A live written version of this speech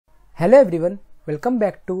Hello everyone, welcome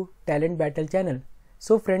back to Talent Battle channel.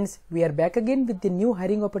 So friends, we are back again with the new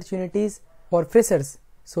hiring opportunities for freshers.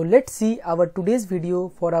 So let's see our today's video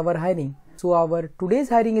for our hiring. So our today's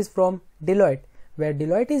hiring is from Deloitte, where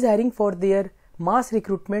Deloitte is hiring for their mass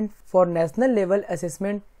recruitment for national level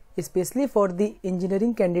assessment, especially for the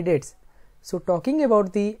engineering candidates. So talking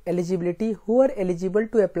about the eligibility, who are eligible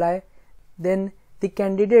to apply, then the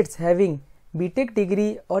candidates having BTech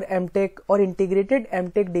degree or MTech or integrated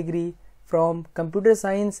MTech degree from computer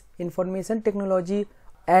science, information technology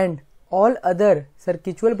and all other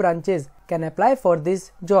circuitual branches can apply for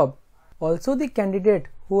this job. Also the candidate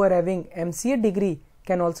who are having MCA degree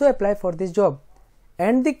can also apply for this job.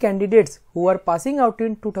 And the candidates who are passing out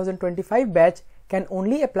in 2025 batch can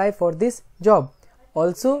only apply for this job.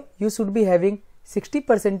 Also you should be having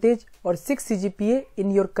 60% or 6 CGPA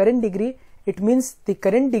in your current degree. It means the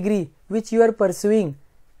current degree which you are pursuing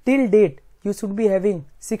till date, you should be having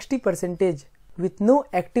 60% with no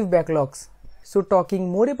active backlogs. So talking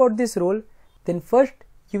more about this role, then first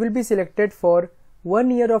you will be selected for 1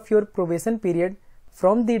 year of your probation period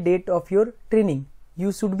from the date of your training.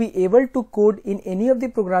 You should be able to code in any of the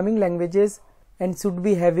programming languages and should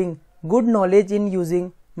be having good knowledge in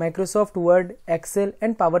using Microsoft Word, Excel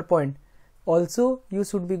and PowerPoint. Also, you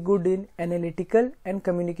should be good in analytical and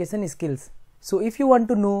communication skills. So if you want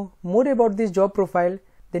to know more about this job profile,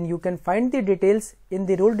 then you can find the details in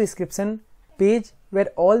the role description page, where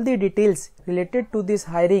all the details related to this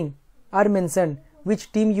hiring are mentioned.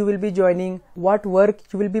 Which team you will be joining, what work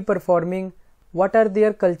you will be performing, what are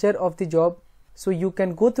their culture of the job. So you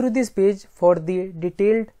can go through this page for the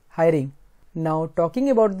detailed hiring. Now talking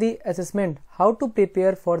about the assessment, how to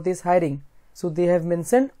prepare for this hiring. So they have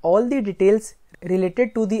mentioned all the details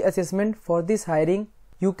related to the assessment for this hiring.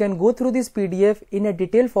 You can go through this PDF in a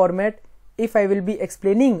detailed format. If I will be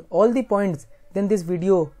explaining all the points, then this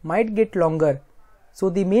video might get longer. So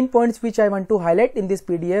the main points which I want to highlight in this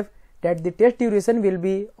PDF, that the test duration will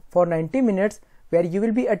be for 90 minutes, where you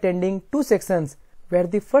will be attending 2 sections, where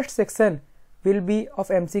the first section will be of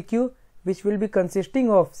MCQ, which will be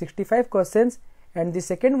consisting of 65 questions, and the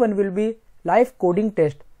second one will be live coding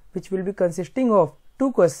test, which will be consisting of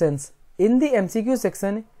 2 questions. In the MCQ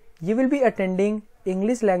section, you will be attending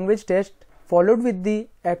English language test, followed with the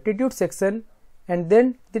aptitude section and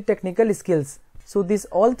then the technical skills. So these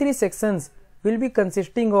all 3 sections will be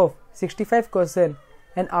consisting of 65 questions,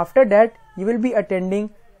 and after that you will be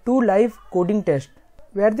attending 2 live coding tests,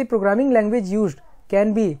 where the programming language used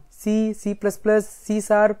can be C, C++, C#,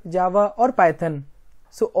 Java or Python.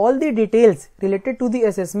 So all the details related to the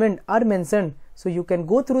assessment are mentioned. So you can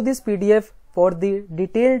go through this PDF for the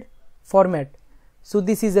detailed format. So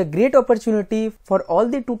this is a great opportunity for all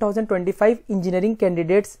the 2025 engineering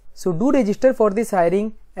candidates. So do register for this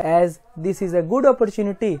hiring, as this is a good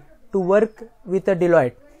opportunity to work with a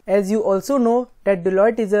Deloitte. As you also know that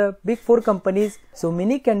Deloitte is a big 4 companies. So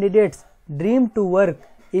many candidates dream to work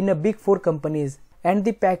in a big 4 companies. And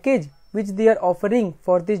the package which they are offering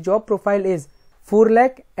for this job profile is 4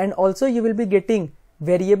 lakh, and also you will be getting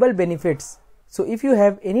variable benefits. So if you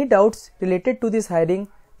have any doubts related to this hiring,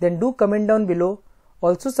 then do comment down below.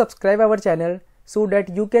 Also subscribe our channel so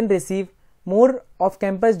that you can receive more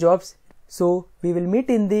off-campus jobs. So we will meet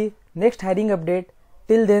in the next hiring update.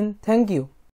 Till then, thank you.